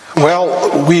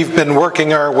Well, we've been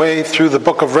working our way through the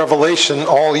book of Revelation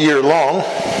all year long,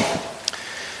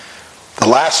 the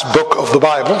last book of the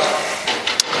Bible.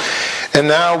 And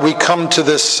now we come to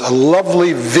this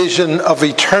lovely vision of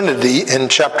eternity in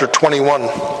chapter 21,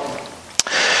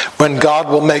 when God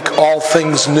will make all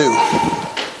things new.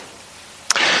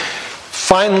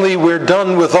 Finally, we're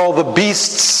done with all the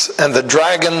beasts and the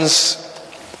dragons.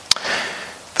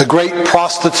 The great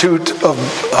prostitute of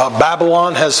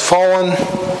Babylon has fallen.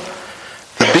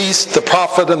 The beast, the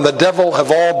prophet, and the devil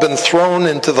have all been thrown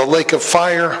into the lake of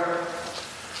fire.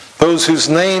 Those whose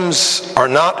names are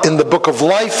not in the book of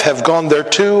life have gone there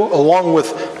too, along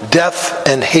with death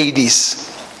and Hades.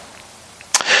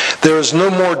 There is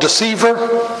no more deceiver.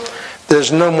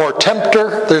 There's no more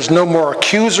tempter. There's no more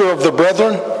accuser of the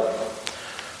brethren.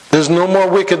 There's no more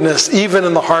wickedness, even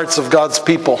in the hearts of God's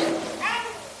people.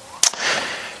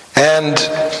 And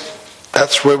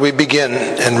that's where we begin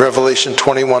in Revelation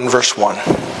 21, verse 1.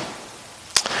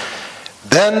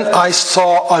 Then I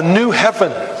saw a new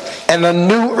heaven and a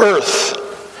new earth.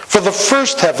 For the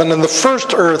first heaven and the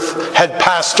first earth had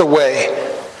passed away,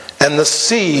 and the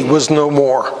sea was no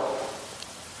more.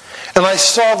 And I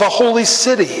saw the holy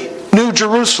city, New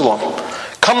Jerusalem,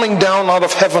 coming down out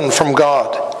of heaven from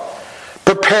God,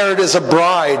 prepared as a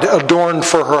bride adorned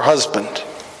for her husband.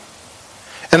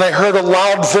 And I heard a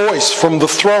loud voice from the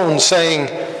throne saying,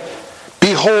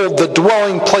 "Behold, the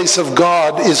dwelling place of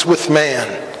God is with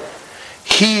man.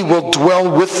 He will dwell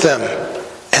with them,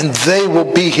 and they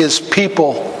will be his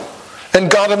people.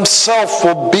 And God himself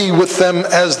will be with them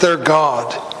as their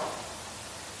God.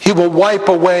 He will wipe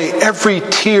away every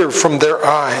tear from their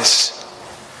eyes,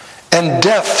 and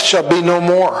death shall be no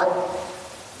more.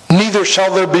 Neither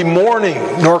shall there be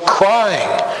mourning, nor crying,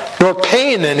 nor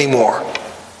pain anymore.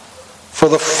 For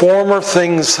the former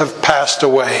things have passed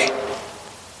away."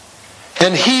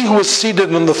 And he who was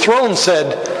seated on the throne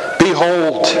said,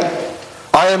 "Behold,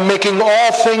 I am making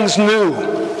all things new."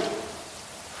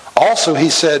 Also he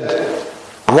said,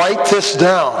 "Write this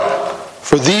down,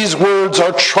 for these words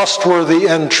are trustworthy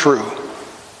and true."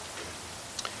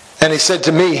 And he said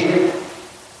to me,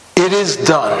 "It is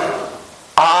done.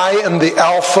 I am the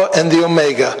Alpha and the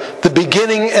Omega, the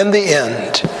beginning and the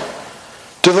end.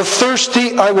 To the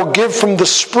thirsty I will give from the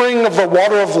spring of the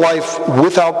water of life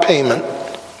without payment.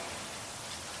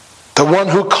 The one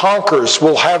who conquers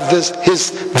will have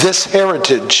this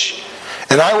heritage,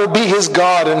 and I will be his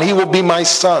God, and he will be my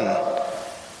son.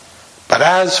 But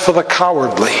as for the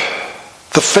cowardly,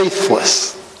 the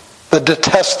faithless, the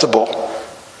detestable,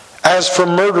 as for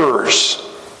murderers,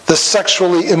 the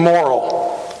sexually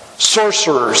immoral,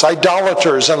 sorcerers,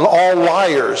 idolaters, and all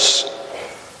liars,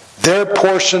 their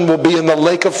portion will be in the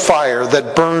lake of fire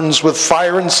that burns with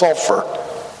fire and sulfur.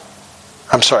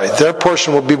 Their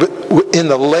portion will be in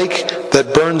the lake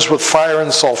that burns with fire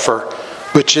and sulfur,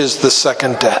 which is the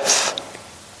second death.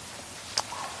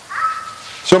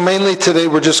 So mainly today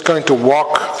we're just going to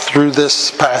walk through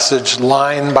this passage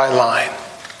line by line.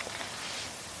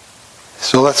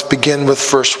 So let's begin with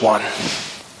verse 1.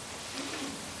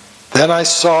 Then I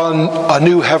saw a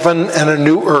new heaven and a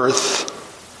new earth.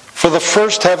 For the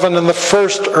first heaven and the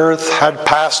first earth had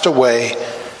passed away,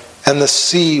 and the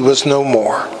sea was no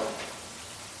more.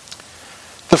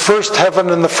 The first heaven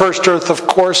and the first earth, of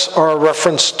course, are a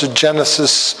reference to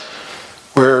Genesis,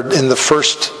 where in the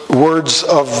first words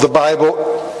of the Bible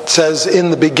it says, "In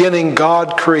the beginning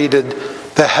God created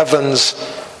the heavens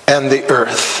and the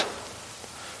earth."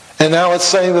 And now it's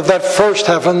saying that first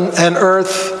heaven and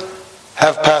earth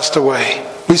have passed away.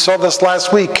 We saw this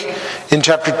last week in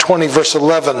chapter 20, verse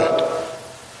 11.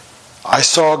 I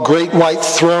saw a great white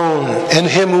throne and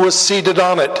him who was seated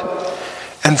on it.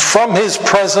 And from his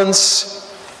presence,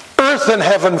 earth and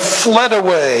heaven fled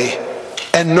away,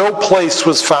 and no place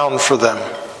was found for them.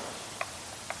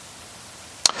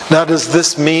 Now, does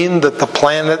this mean that the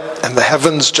planet and the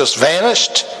heavens just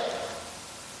vanished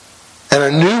and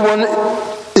a new one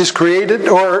is created?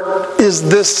 Or is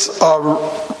this a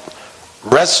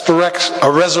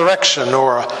resurrection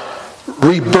or a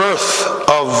rebirth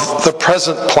of the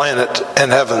present planet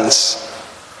and heavens?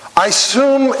 I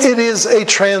assume it is a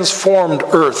transformed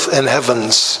earth and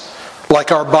heavens,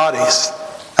 like our bodies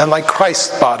and like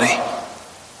Christ's body.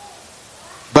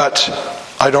 But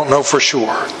I don't know for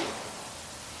sure.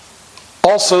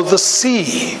 Also, the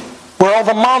sea, where all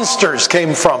the monsters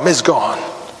came from, is gone.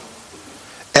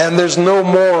 And there's no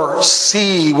more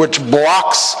sea which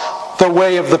blocks the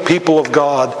way of the people of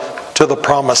God to the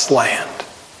promised land.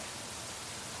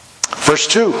 Verse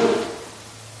 2.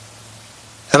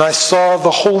 And I saw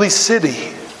the holy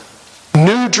city,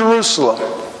 New Jerusalem,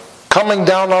 coming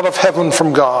down out of heaven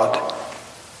from God,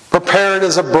 prepared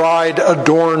as a bride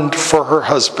adorned for her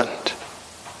husband.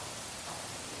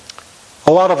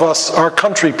 A lot of us are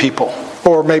country people,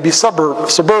 or maybe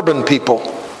suburban people.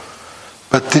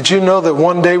 But did you know that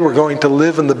one day we're going to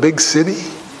live in the big city?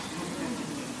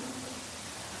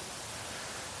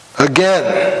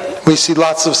 Again, we see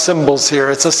lots of symbols here.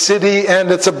 It's a city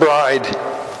and it's a bride.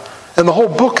 And the whole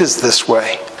book is this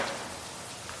way.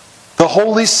 The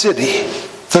holy city,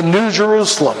 the New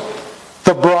Jerusalem,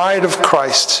 the bride of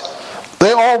Christ.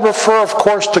 They all refer, of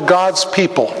course, to God's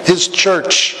people, His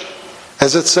church,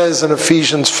 as it says in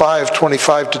Ephesians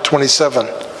 5:25-27.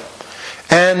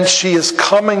 And she is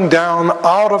coming down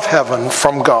out of heaven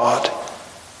from God.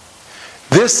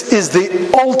 This is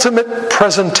the ultimate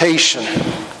presentation.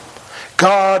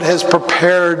 God has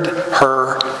prepared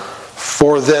her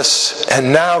for this,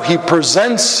 and now He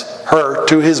presents her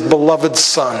to His beloved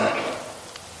Son.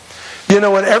 You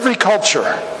know, in every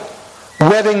culture,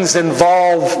 weddings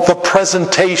involve the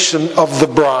presentation of the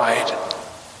bride.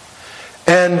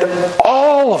 And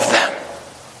all of them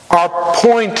are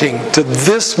pointing to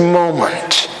this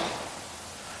moment.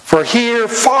 For here,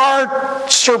 far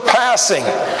surpassing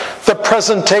the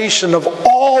presentation of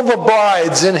all the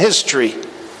brides in history,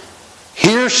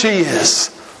 here she is,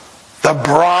 the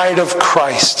bride of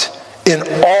Christ in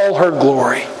all her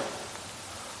glory.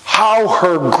 How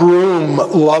her groom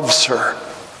loves her.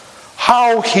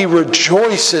 How he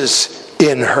rejoices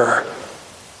in her.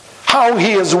 How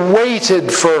he has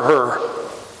waited for her.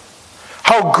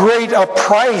 How great a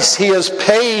price he has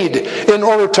paid in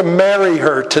order to marry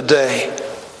her today.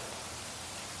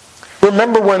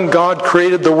 Remember when God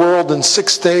created the world in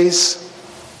 6 days?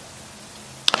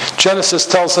 Genesis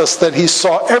tells us that He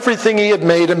saw everything He had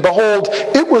made, and behold,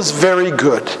 it was very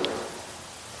good.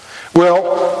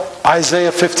 Well,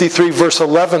 Isaiah 53 verse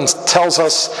 11 tells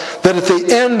us that at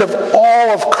the end of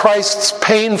all of Christ's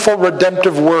painful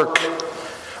redemptive work,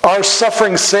 our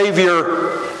suffering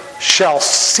Savior shall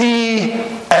see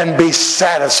and be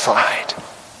satisfied.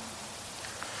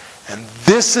 And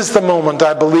this is the moment,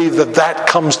 I believe, that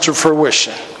comes to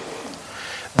fruition.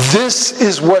 This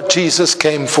is what Jesus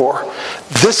came for.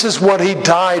 This is what He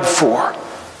died for.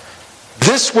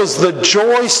 This was the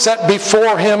joy set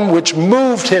before Him which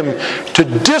moved Him to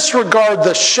disregard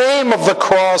the shame of the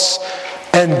cross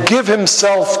and give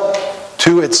Himself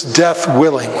to its death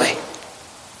willingly.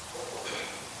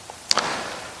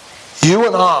 You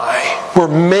and I were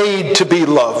made to be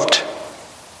loved.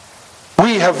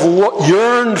 We have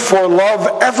yearned for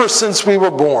love ever since we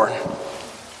were born.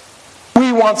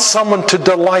 We want someone to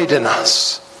delight in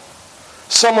us.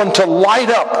 Someone to light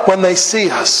up when they see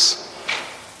us.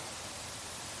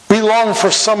 We long for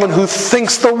someone who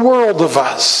thinks the world of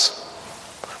us.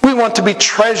 We want to be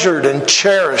treasured and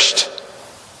cherished.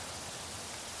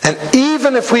 And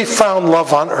even if we found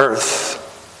love on earth,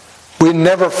 we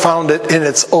never found it in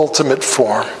its ultimate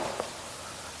form.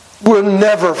 We're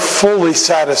never fully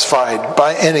satisfied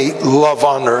by any love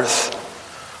on earth.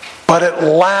 But at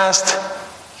last,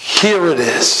 here it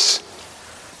is.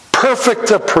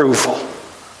 Perfect approval.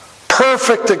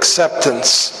 Perfect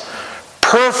acceptance.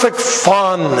 Perfect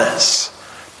fondness.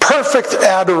 Perfect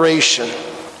adoration.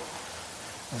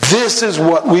 This is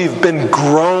what we've been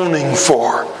groaning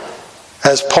for,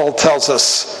 as Paul tells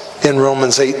us in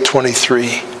Romans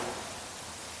 8:23.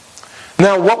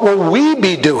 Now, what will we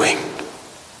be doing?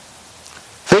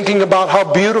 Thinking about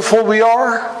how beautiful we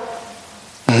are?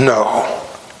 No.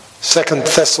 2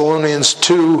 Thessalonians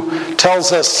 2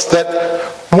 tells us that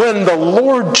when the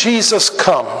Lord Jesus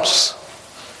comes,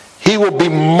 He will be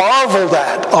marveled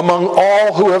at among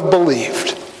all who have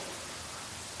believed.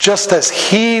 Just as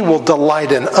He will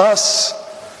delight in us,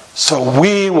 so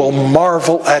we will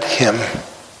marvel at Him.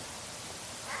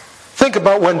 Think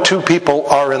about when two people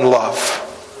are in love.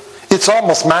 It's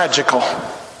almost magical.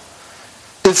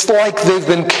 It's like they've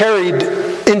been carried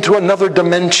into another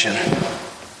dimension.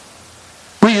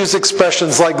 We use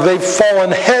expressions like they've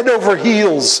fallen head over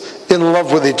heels in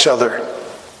love with each other.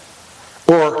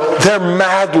 Or they're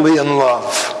madly in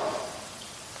love.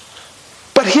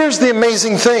 But here's the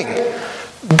amazing thing.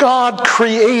 God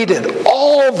created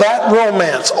all that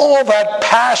romance, all that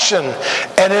passion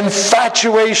and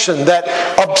infatuation, that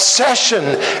obsession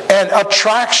and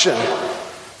attraction,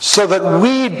 so that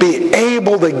we'd be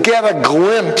able to get a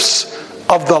glimpse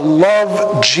of the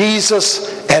love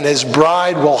Jesus and His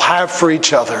bride will have for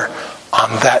each other on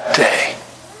that day.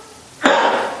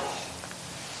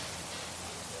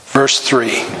 Verse 3.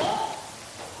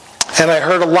 And I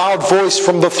heard a loud voice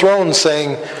from the throne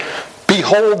saying,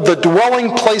 Behold, the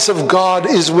dwelling place of God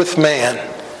is with man.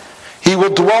 He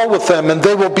will dwell with them, and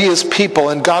they will be His people,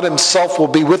 and God Himself will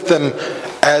be with them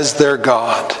as their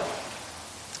God.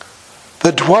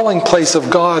 The dwelling place of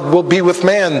God will be with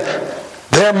man.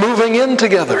 They're moving in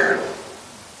together.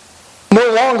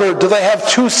 No longer do they have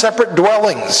two separate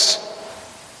dwellings.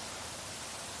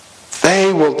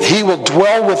 He will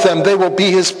dwell with them. They will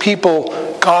be his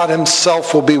people. God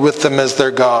himself will be with them as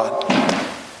their God.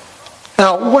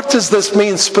 Now, what does this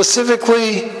mean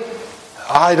specifically?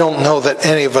 I don't know that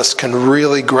any of us can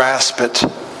really grasp it.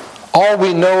 All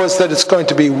we know is that it's going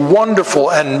to be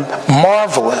wonderful and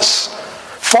marvelous,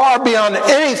 far beyond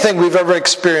anything we've ever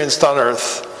experienced on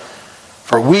earth.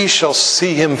 For we shall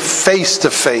see him face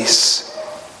to face.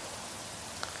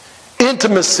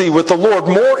 Intimacy with the Lord,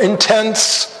 more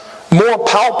intense, more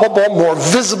palpable, more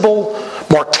visible,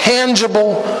 more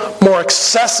tangible, more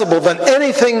accessible than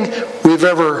anything we've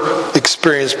ever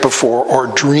experienced before or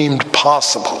dreamed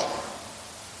possible.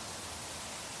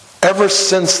 Ever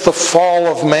since the fall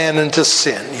of man into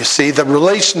sin, you see, the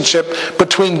relationship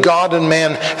between God and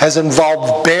man has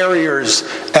involved barriers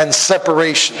and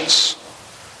separations.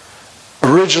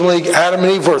 Originally, Adam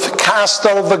and Eve were cast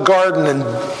out of the garden and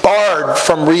barred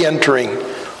from re-entering.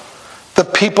 The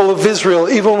people of Israel,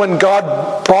 even when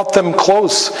God brought them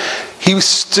close, he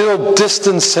still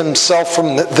distanced himself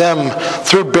from them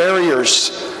through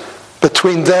barriers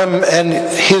between them and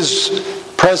his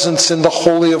presence in the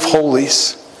Holy of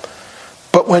Holies.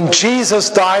 But when Jesus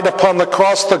died upon the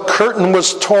cross, the curtain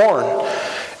was torn,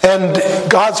 and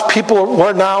God's people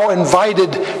were now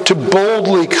invited to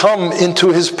boldly come into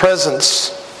his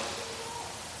presence.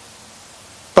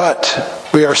 But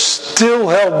we are still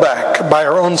held back by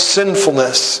our own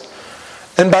sinfulness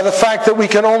and by the fact that we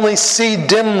can only see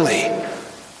dimly,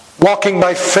 walking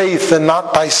by faith and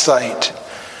not by sight.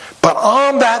 But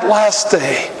on that last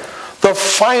day, the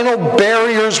final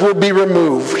barriers will be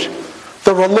removed.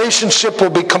 The relationship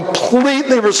will be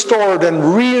completely restored and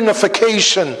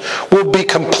reunification will be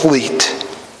complete.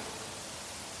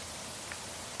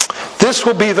 This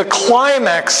will be the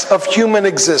climax of human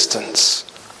existence.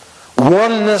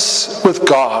 Oneness with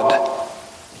God.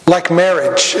 Like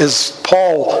marriage, as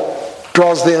Paul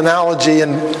draws the analogy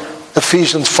in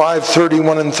Ephesians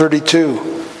 5:31 and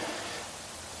 32.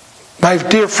 My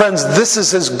dear friends, this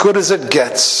is as good as it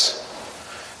gets.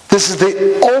 This is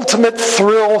the ultimate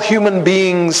thrill human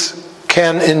beings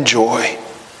can enjoy.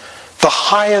 The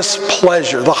highest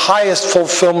pleasure, the highest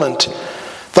fulfillment,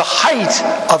 the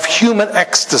height of human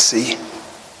ecstasy.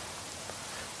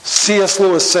 C.S.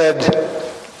 Lewis said,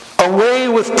 "Away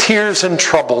with tears and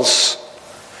troubles,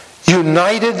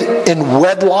 united in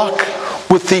wedlock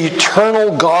with the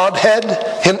eternal Godhead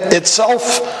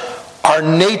itself, our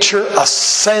nature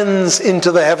ascends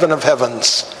into the heaven of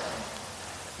heavens.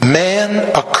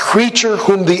 Man, a creature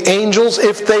whom the angels,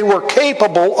 if they were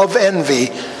capable of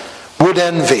envy, would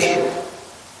envy.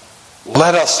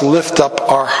 Let us lift up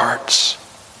our hearts."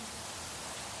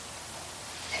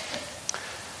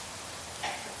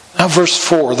 Now verse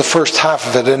 4, the first half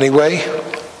of it anyway.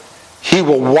 He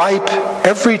will wipe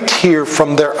every tear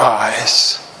from their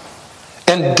eyes,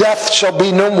 and death shall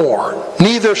be no more.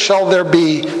 Neither shall there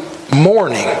be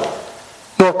mourning,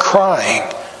 nor crying,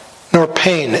 nor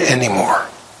pain anymore.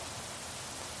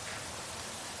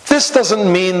 This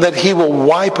doesn't mean that he will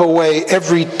wipe away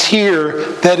every tear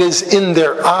that is in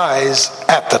their eyes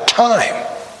at the time.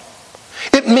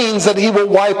 It means that he will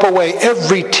wipe away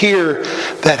every tear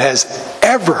that has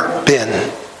ever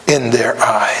been in their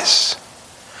eyes.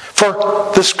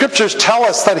 For the scriptures tell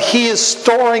us that he is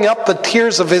storing up the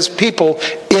tears of his people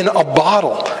in a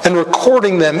bottle and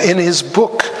recording them in his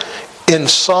book in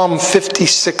Psalm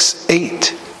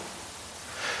 56:8.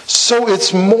 So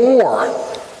it's more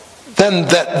than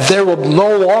that there will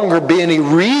no longer be any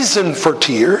reason for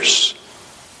tears.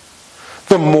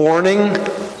 The mourning,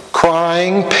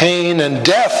 crying, pain, and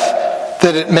death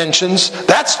that it mentions,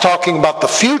 that's talking about the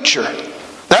future.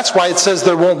 That's why it says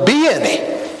there won't be any.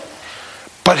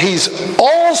 But he's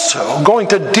also going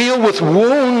to deal with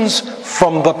wounds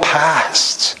from the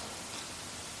past.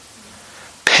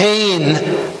 Pain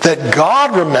that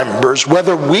God remembers,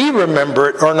 whether we remember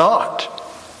it or not.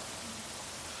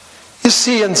 You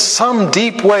see, in some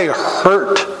deep way,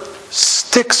 hurt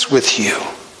sticks with you.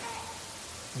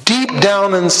 Deep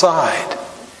down inside.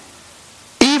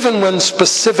 Even when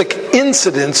specific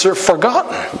incidents are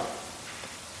forgotten.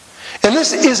 And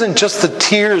this isn't just the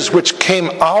tears which came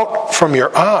out from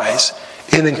your eyes.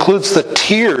 It includes the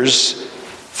tears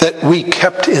that we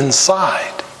kept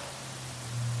inside.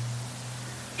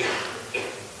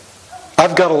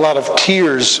 I've got a lot of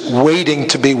tears waiting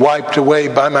to be wiped away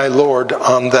by my Lord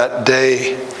on that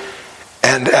day.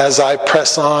 And as I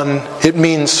press on, it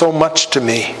means so much to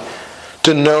me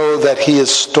to know that he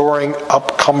is storing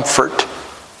up comfort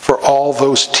for all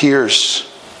those tears.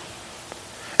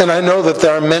 And I know that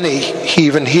there are many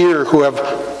even here who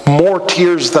have more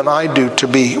tears than I do to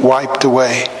be wiped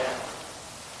away.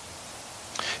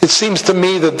 It seems to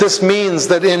me that this means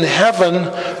that in heaven,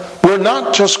 we're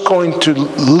not just going to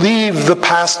leave the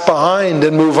past behind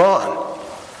and move on,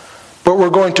 but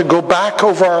we're going to go back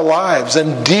over our lives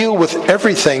and deal with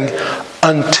everything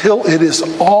until it is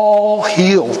all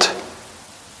healed.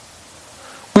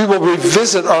 We will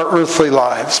revisit our earthly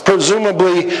lives,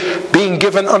 presumably being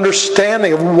given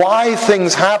understanding of why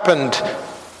things happened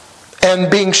and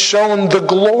being shown the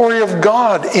glory of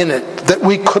God in it that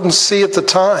we couldn't see at the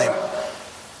time.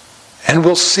 And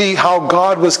we'll see how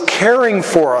God was caring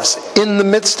for us in the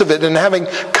midst of it and having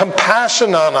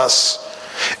compassion on us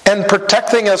and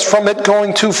protecting us from it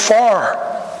going too far,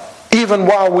 even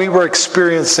while we were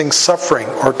experiencing suffering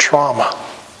or trauma.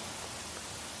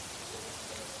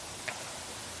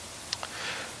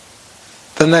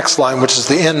 The next line, which is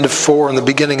the end of 4 and the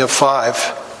beginning of 5.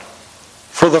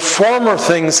 For the former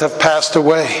things have passed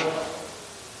away.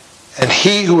 And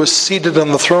he who was seated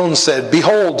on the throne said,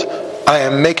 Behold, I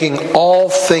am making all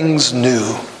things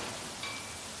new.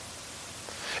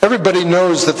 Everybody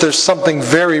knows that there's something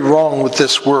very wrong with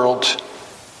this world.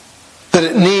 That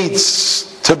it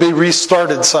needs to be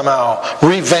restarted somehow,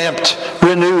 revamped,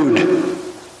 renewed.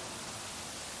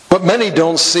 What many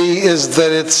don't see is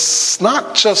that it's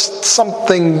not just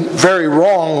something very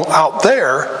wrong out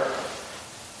there.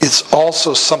 It's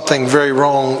also something very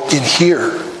wrong in here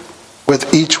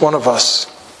with each one of us.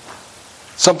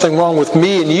 Something wrong with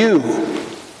me and you.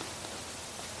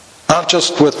 Not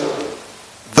just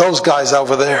with those guys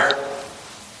over there.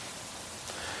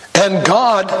 And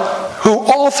God, who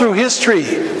all through history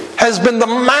has been the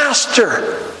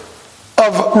master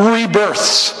of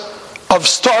rebirths, of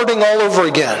starting all over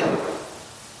again.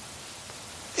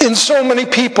 In so many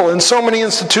people, in so many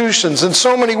institutions, in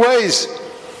so many ways.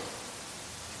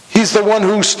 He's the one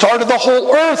who started the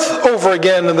whole earth over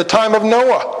again in the time of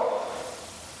Noah.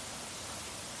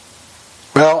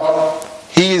 Well,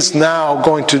 he is now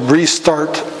going to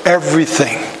restart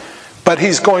everything. But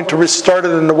he's going to restart it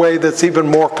in a way that's even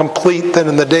more complete than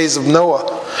in the days of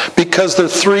Noah. Because there are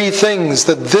 3 things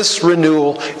that this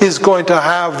renewal is going to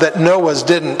have that Noah's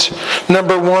didn't.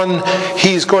 Number 1,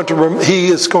 he is going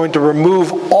to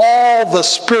remove all the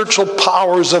spiritual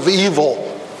powers of evil,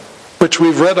 which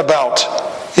we've read about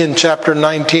in chapter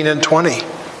 19 and 20.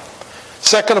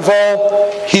 Second of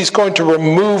all, he's going to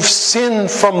remove sin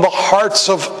from the hearts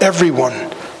of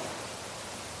everyone,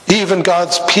 even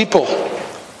God's people,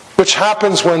 which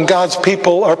happens when God's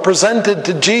people are presented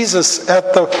to Jesus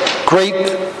at the great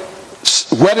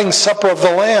wedding supper of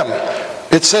the Lamb.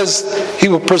 It says he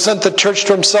will present the church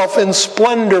to himself in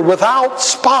splendor, without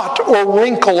spot or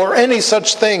wrinkle or any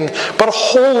such thing, but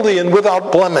holy and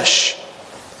without blemish.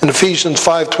 In Ephesians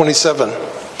 5:27.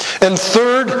 And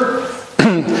third,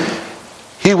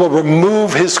 he will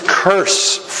remove his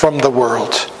curse from the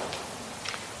world,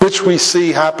 which we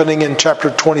see happening in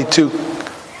chapter 22,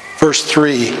 verse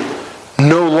 3.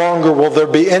 No longer will there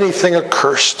be anything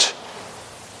accursed.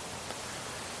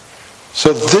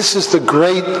 So this is the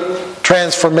great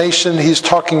transformation he's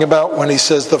talking about when he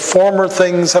says, the former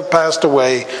things have passed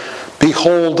away.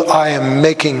 Behold, I am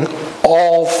making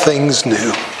all things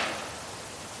new.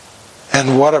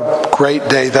 And what a great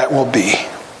day that will be.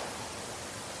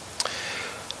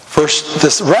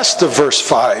 This rest of verse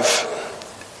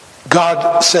 5,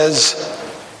 God says,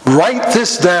 write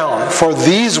this down, for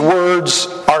these words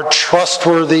are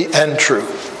trustworthy and true.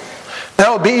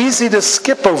 Now, it would be easy to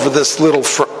skip over this little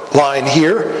line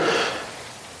here,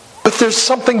 but there's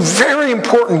something very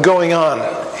important going on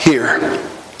here.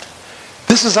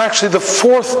 This is actually the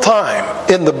 4th time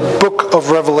in the book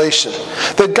of Revelation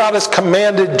that God has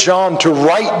commanded John to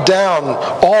write down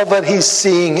all that he's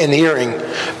seeing and hearing.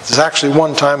 There's actually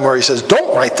one time where he says,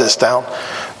 don't write this down.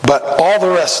 But all the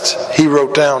rest he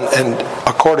wrote down, and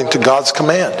according to God's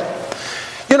command.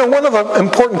 You know, one of the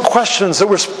important questions that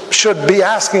we should be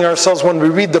asking ourselves when we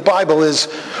read the Bible is,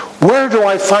 where do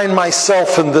I find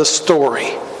myself in this story?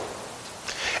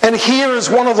 And here is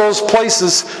one of those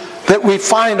places that we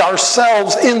find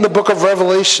ourselves in the book of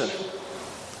Revelation.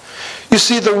 You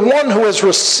see, the one who has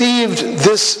received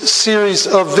this series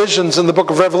of visions in the book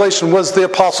of Revelation was the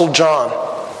Apostle John.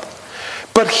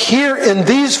 But here in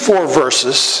these 4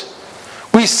 verses,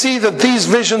 we see that these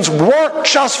visions weren't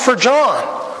just for John,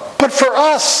 but for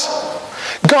us.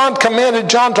 God commanded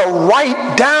John to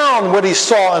write down what he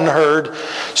saw and heard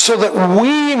so that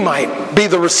we might be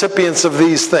the recipients of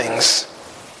these things.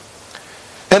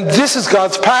 And this is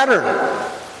God's pattern.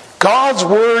 God's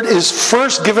word is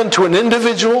first given to an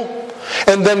individual,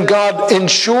 and then God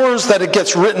ensures that it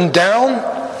gets written down.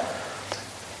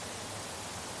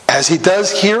 as he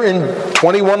does here in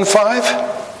 21:5,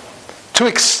 to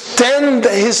extend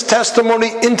his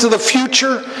testimony into the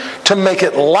future, to make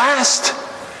it last,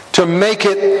 to make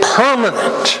it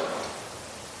permanent.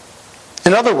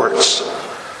 In other words,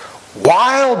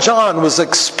 while John was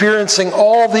experiencing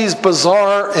all these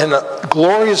bizarre and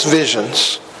glorious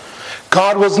visions,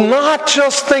 God was not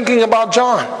just thinking about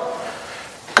John.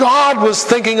 God was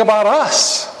thinking about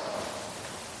us.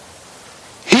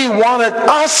 He wanted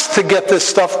us to get this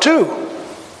stuff too.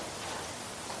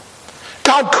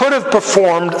 God could have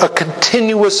performed a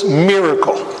continuous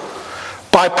miracle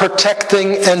by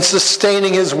protecting and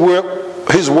sustaining His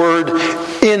word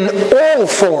in oral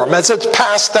form as it's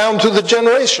passed down through the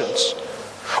generations.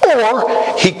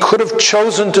 Or He could have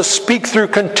chosen to speak through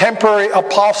contemporary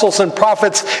apostles and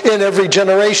prophets in every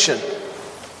generation.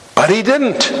 But He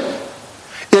didn't.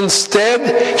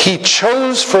 Instead, He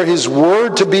chose for His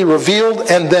word to be revealed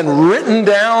and then written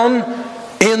down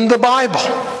in the Bible.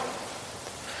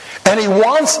 And He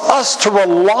wants us to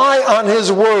rely on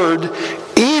His word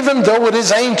even though it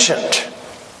is ancient,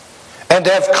 and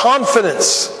to have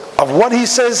confidence of what He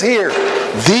says here.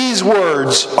 These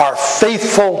words are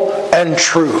faithful and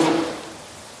true,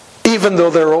 even though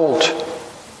they're old.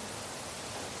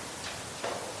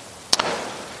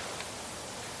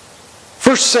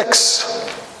 Verse 6,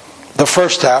 the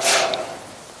first half,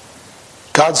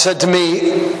 God said to me,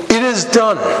 "It is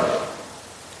done.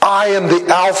 I am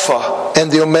the Alpha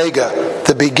and the Omega,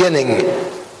 the beginning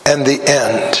and the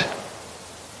end."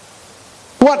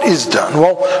 What is done?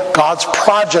 Well, God's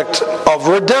project of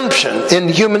redemption in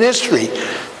human history,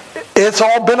 it's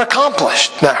all been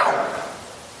accomplished now.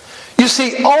 You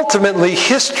see, ultimately,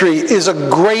 history is a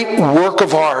great work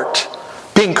of art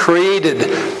being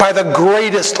created by the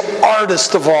greatest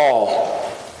artist of all.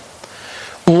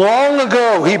 Long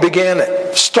ago, He began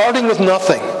it, starting with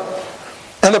nothing.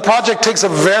 And the project takes a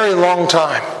very long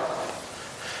time.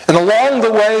 And along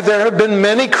the way, there have been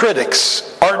many critics,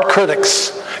 art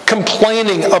critics,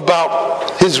 complaining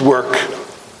about His work.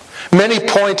 Many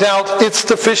point out its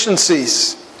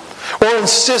deficiencies or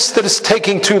insist that it's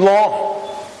taking too long.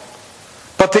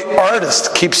 But the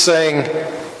artist keeps saying,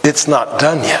 it's not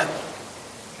done yet.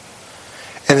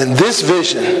 And in this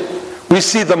vision, we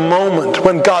see the moment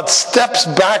when God steps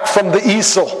back from the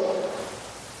easel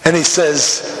and He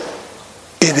says,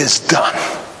 "It is done.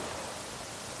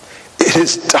 It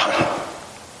is done."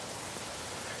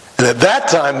 And at that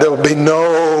time, there will be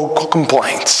no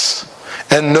complaints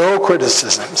and no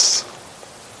criticisms,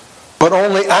 but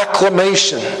only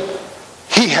acclamation.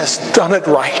 He has done it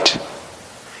right.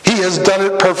 He has done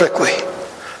it perfectly.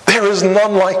 There is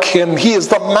none like Him. He is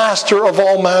the master of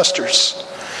all masters.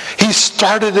 He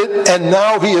started it, and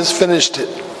now He has finished it.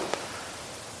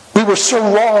 We were so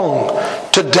wrong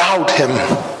to doubt Him.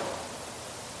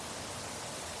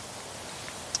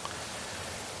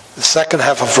 The second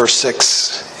half of verse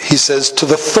 6, He says, "To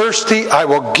the thirsty I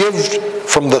will give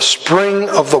from the spring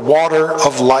of the water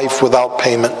of life without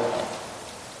payment."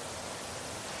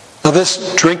 Now, this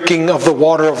drinking of the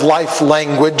water of life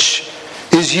language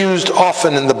is used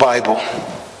often in the Bible.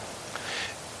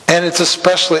 And it's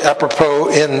especially apropos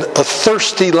in a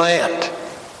thirsty land,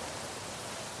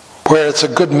 where it's a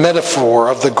good metaphor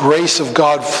of the grace of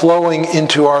God flowing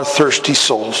into our thirsty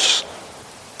souls.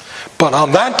 But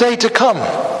on that day to come,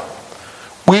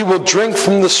 we will drink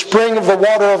from the spring of the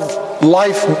water of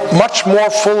life much more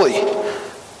fully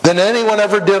than anyone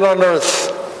ever did on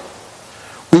earth.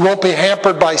 We won't be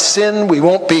hampered by sin. We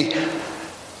won't be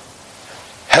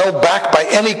held back by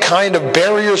any kind of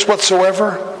barriers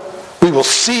whatsoever. We will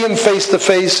see Him face to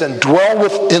face and dwell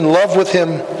in love with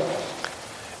Him.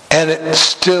 And it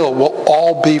still will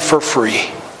all be for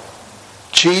free.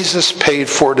 Jesus paid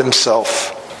for it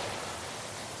Himself.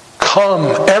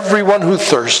 Come, everyone who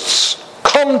thirsts,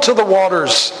 come to the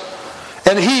waters.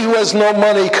 And he who has no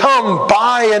money, come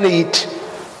buy and eat.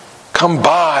 Come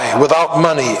buy without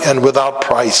money and without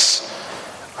price.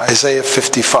 Isaiah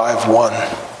 55:1.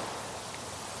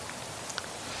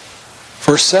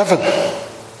 Verse 7.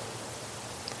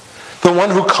 The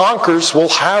one who conquers will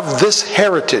have this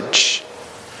heritage,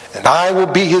 and I will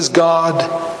be his God,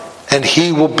 and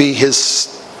he will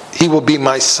be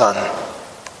my son.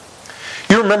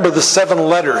 You remember the 7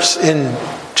 letters in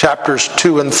chapters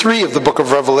 2 and 3 of the book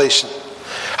of Revelation.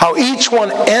 How each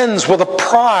one ends with a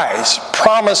prize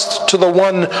promised to the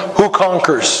one who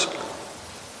conquers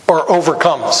or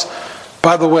overcomes.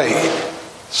 By the way,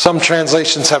 some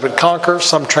translations have it conquer,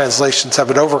 some translations have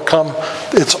it overcome.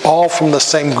 It's all from the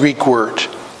same Greek word.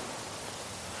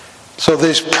 So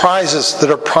there's prizes that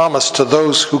are promised to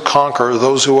those who conquer,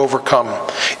 those who overcome.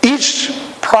 Each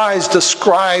prize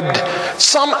described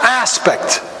some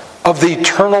aspect of the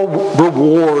eternal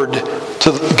reward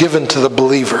given to the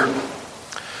believer.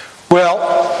 Well,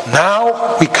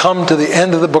 now we come to the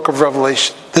end of the book of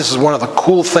Revelation. This is one of the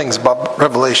cool things about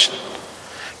Revelation.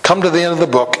 Come to the end of the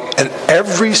book, and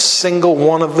every single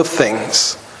one of the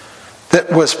things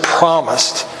that was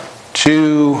promised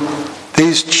to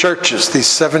these churches, these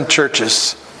 7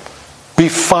 churches, we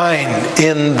find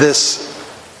in this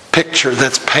picture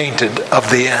that's painted of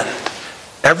the end.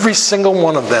 Every single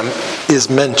one of them is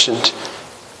mentioned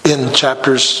in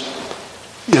chapters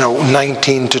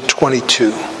 19 to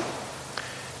 22.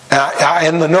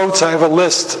 In the notes I have a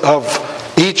list of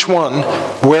each one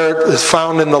where it is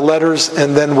found in the letters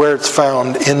and then where it's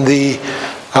found in the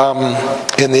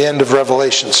end of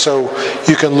Revelation. So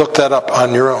you can look that up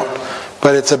on your own.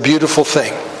 But it's a beautiful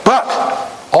thing. But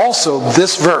also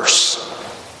this verse,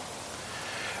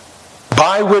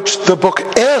 by which the book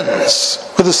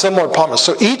ends with a similar promise.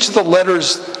 So each of the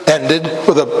letters ended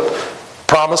with a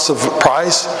promise of a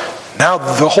prize. Now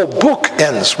the whole book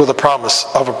ends with a promise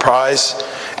of a prize.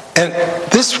 And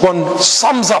this one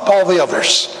sums up all the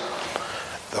others.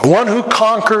 The one who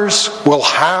conquers will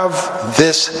have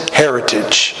this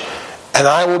heritage, and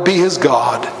I will be his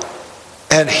God,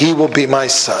 and he will be my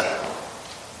son.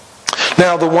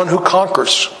 Now the one who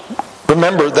conquers,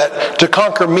 remember that to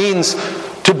conquer means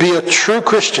to be a true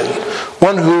Christian,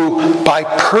 one who, by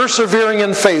persevering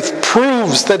in faith,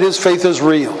 proves that his faith is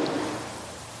real.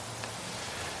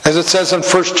 As it says in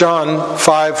 1 John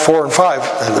 5, 4 and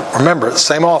 5, and remember, it's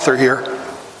the same author here,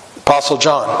 Apostle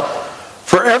John.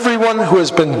 For everyone who has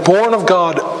been born of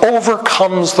God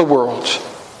overcomes the world.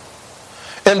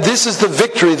 And this is the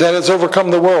victory that has overcome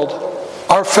the world,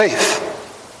 our faith.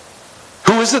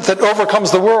 Who is it that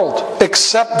overcomes the world?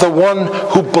 Except the one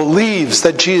who believes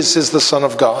that Jesus is the Son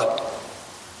of God.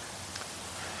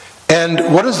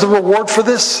 And what is the reward for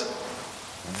this?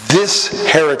 This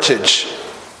heritage,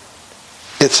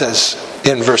 it says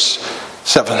in verse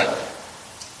 7.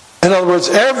 In other words,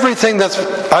 everything that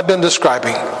I've been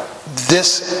describing,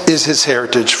 this is his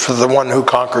heritage for the one who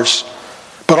conquers.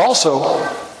 But also,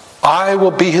 I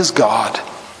will be his God,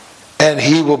 and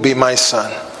he will be my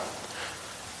son.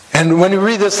 And when you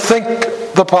read this,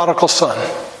 think the prodigal son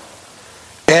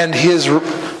and his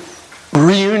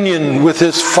reunion with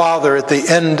his father at the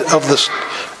end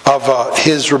of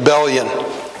his rebellion.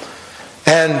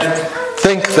 And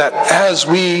think that as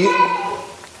we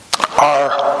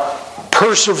are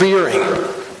persevering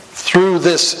through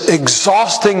this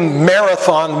exhausting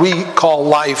marathon we call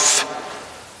life,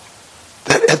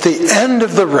 that at the end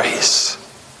of the race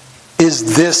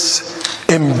is this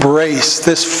embrace,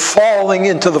 this falling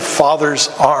into the Father's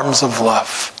arms of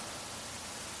love.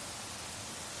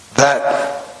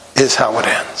 That is how it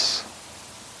ends.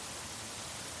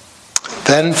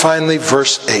 Then finally,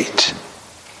 verse 8.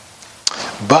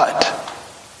 But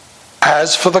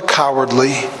as for the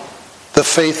cowardly, the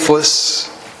faithless,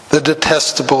 the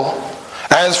detestable,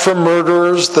 as for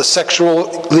murderers, the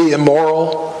sexually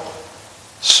immoral,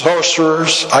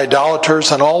 sorcerers,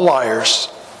 idolaters, and all liars,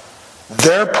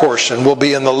 their portion will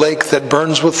be in the lake that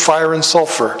burns with fire and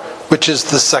sulfur, which is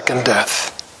the second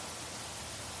death.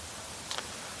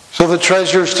 So the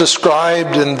treasures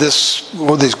described in this,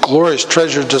 these glorious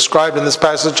treasures described in this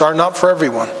passage are not for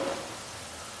everyone.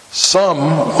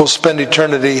 Some will spend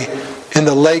eternity in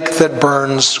the lake that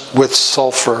burns with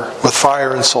sulfur, with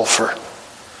fire and sulfur.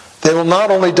 They will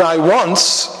not only die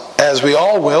once, as we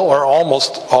all will, or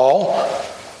almost all,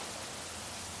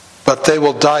 but they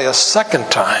will die a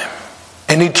second time.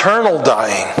 An eternal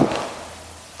dying,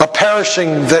 a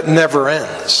perishing that never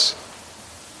ends.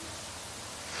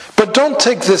 But don't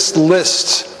take this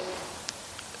list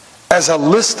as a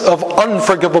list of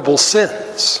unforgivable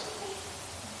sins.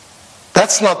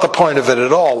 That's not the point of it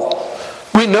at all.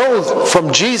 We know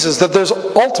from Jesus that there's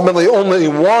ultimately only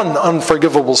one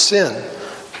unforgivable sin: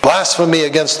 blasphemy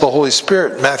against the Holy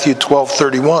Spirit, Matthew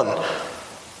 12:31.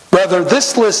 Rather,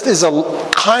 this list is a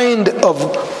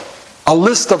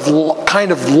list of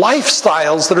kind of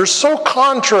lifestyles that are so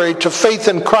contrary to faith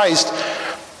in Christ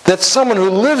that someone who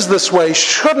lives this way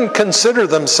shouldn't consider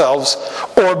themselves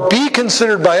or be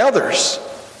considered by others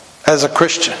as a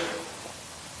Christian.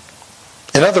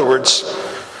 In other words,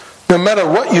 no matter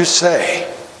what you say,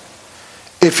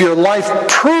 if your life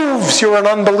proves you're an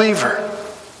unbeliever,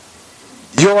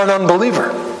 you're an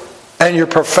unbeliever, and your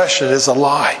profession is a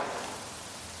lie.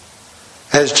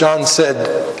 As John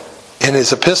said in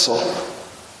his epistle,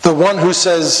 the one who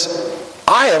says,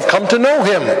 I have come to know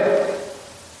him,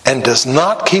 and does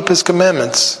not keep his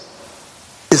commandments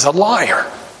is a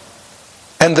liar,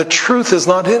 and the truth is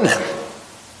not in him.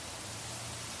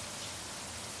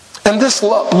 And this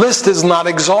list is not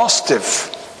exhaustive.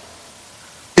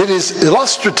 It is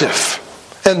illustrative.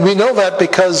 And we know that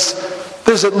because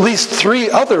there's at least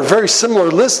 3 other very similar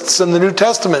lists in the New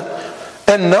Testament,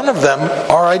 and none of them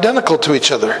are identical to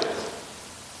each other.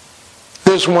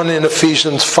 There's one in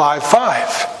Ephesians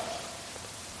 5:5.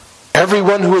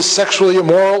 Everyone who is sexually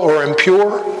immoral or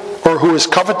impure, or who is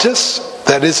covetous,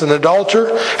 that is an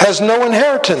idolater, has no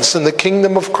inheritance in the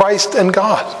kingdom of Christ and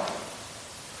God.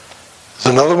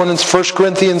 There's another one in 1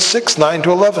 Corinthians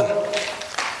 6:9-11.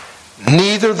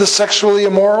 Neither the sexually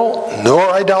immoral,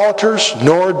 nor idolaters,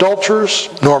 nor adulterers,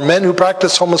 nor men who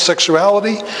practice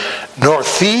homosexuality, nor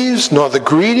thieves, nor the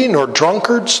greedy, nor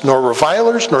drunkards, nor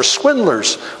revilers, nor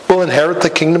swindlers will inherit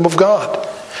the kingdom of God.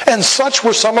 And such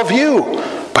were some of you,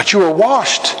 but you were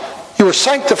washed, you were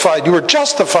sanctified, you were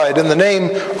justified in the name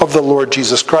of the Lord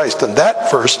Jesus Christ. And that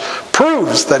verse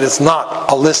proves that it's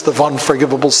not a list of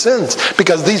unforgivable sins,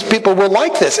 because these people were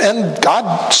like this, and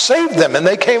God saved them, and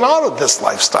they came out of this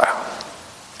lifestyle.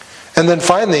 And then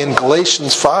finally in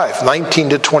Galatians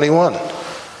 5:19-21,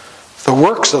 the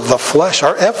works of the flesh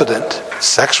are evident: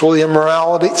 sexual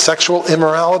immorality,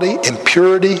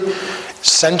 impurity,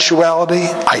 sensuality,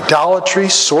 idolatry,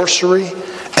 sorcery,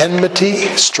 enmity,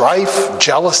 strife,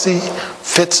 jealousy,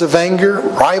 fits of anger,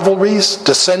 rivalries,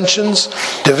 dissensions,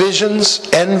 divisions,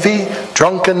 envy,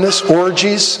 drunkenness,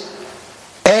 orgies,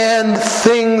 and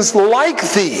things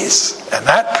like these. And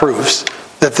that proves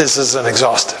that this isn't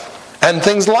exhaustive. And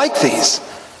things like these.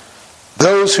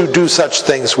 Those who do such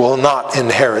things will not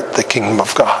inherit the kingdom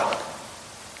of God.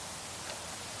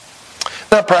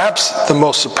 Now, perhaps the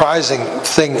most surprising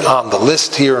thing on the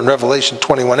list here in Revelation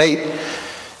 21:8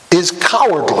 is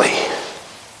cowardly.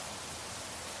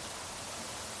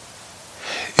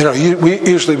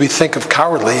 We think of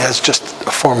cowardly as just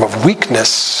a form of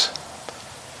weakness.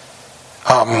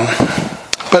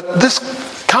 But this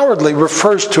cowardly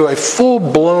refers to a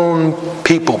full-blown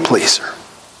people pleaser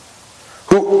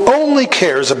who only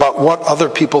cares about what other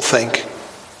people think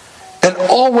and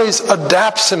always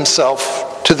adapts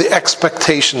himself to the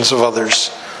expectations of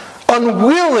others,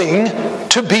 unwilling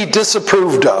to be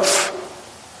disapproved of,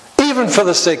 even for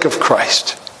the sake of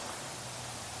Christ.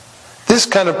 This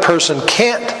kind of person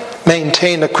can't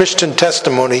maintain a Christian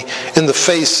testimony in the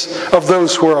face of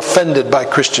those who are offended by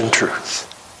Christian truth.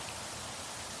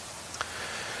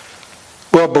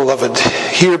 Well, beloved,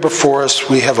 here before us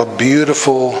we have a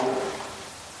beautiful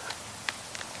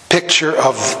picture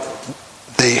of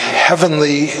the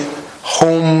heavenly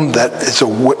home that is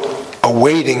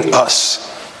awaiting us.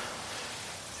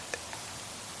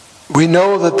 We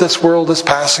know that this world is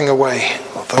passing away,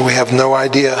 although we have no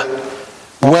idea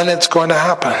when it's going to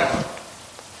happen.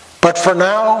 But for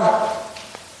now,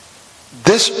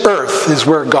 this earth is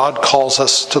where God calls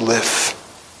us to live.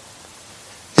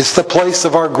 It's the place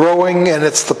of our growing, and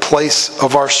it's the place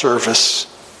of our service.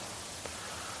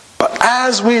 But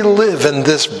as we live in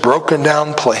this broken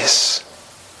down place,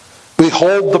 we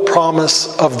hold the promise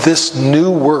of this new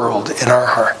world in our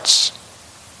hearts.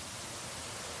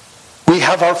 We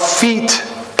have our feet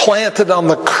planted on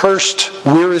the cursed,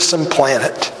 wearisome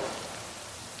planet,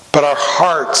 but our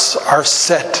hearts are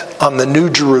set on the new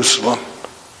Jerusalem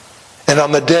and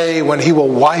on the day when He will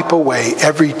wipe away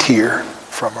every tear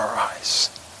from our eyes.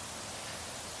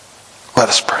 Let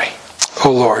us pray.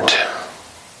 O Lord,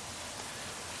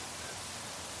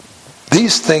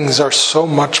 these things are so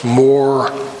much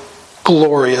more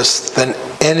glorious than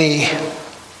any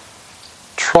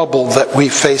trouble that we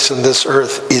face in this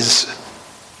earth is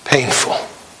painful.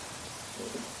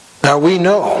 Now we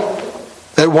know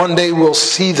that one day we'll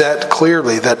see that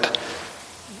clearly, that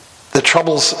the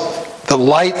troubles, the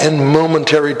light and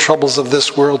momentary troubles of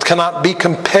this world cannot be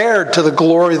compared to the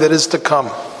glory that is to come.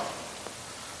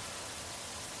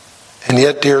 And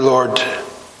yet, dear Lord,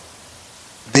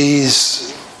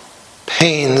 these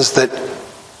pains that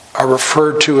are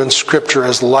referred to in Scripture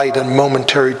as light and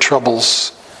momentary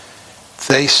troubles,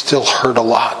 they still hurt a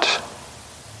lot.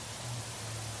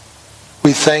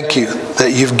 We thank you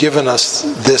that you've given us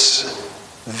this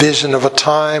vision of a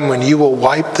time when you will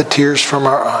wipe the tears from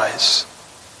our eyes.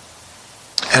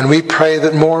 And we pray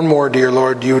that more and more, dear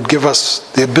Lord, you would give us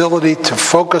the ability to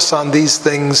focus on these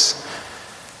things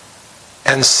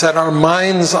and set our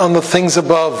minds on the things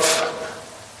above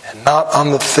and not on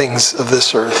the things of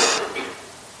this earth.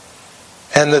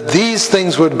 And that these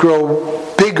things would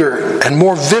grow bigger and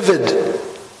more vivid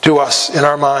to us in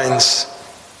our minds,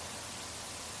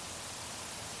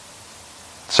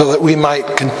 so that we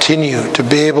might continue to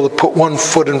be able to put one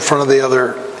foot in front of the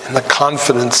other in the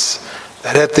confidence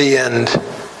that at the end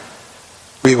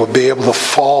we will be able to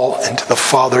fall into the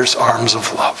Father's arms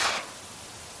of love.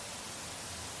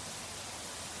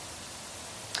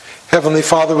 Heavenly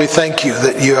Father, we thank you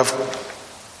that you have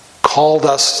called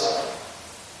us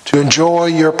to enjoy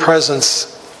your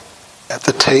presence at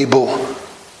the table.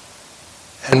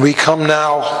 And we come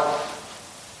now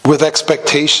with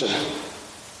expectation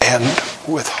and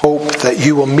with hope that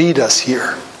you will meet us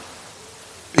here.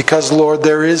 Because, Lord,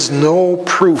 there is no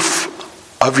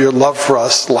proof of your love for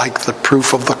us like the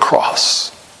proof of the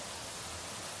cross,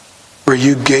 where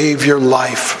you gave your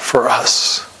life for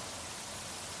us.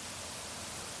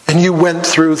 And you went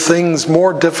through things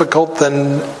more difficult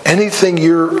than anything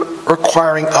you're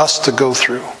requiring us to go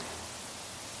through,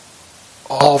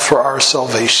 all for our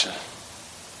salvation.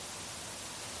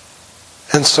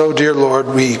 And so, dear Lord,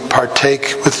 we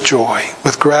partake with joy,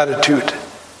 with gratitude,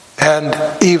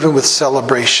 and even with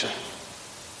celebration,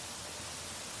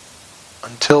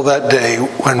 until that day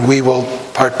when we will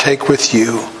partake with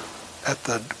you at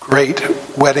the great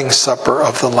wedding supper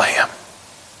of the Lamb.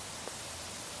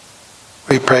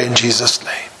 We pray in Jesus'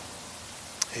 name.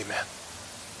 Amen.